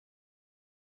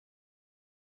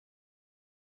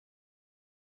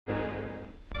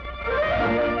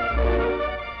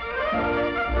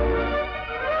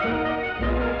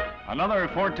Another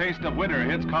foretaste of winter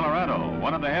hits Colorado.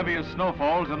 One of the heaviest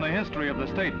snowfalls in the history of the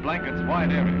state blankets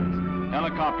wide areas.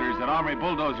 Helicopters and Army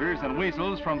bulldozers and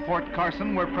weasels from Fort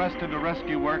Carson were pressed into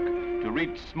rescue work to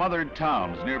reach smothered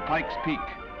towns near Pikes Peak.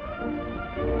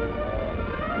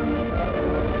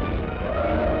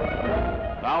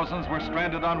 Thousands were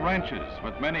stranded on ranches,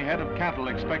 with many head of cattle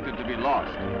expected to be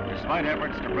lost, despite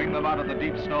efforts to bring them out of the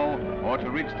deep snow or to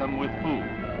reach them with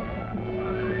food.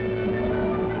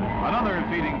 Another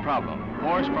feeding problem.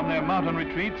 Forced from their mountain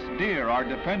retreats, deer are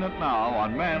dependent now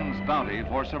on man's bounty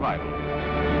for survival.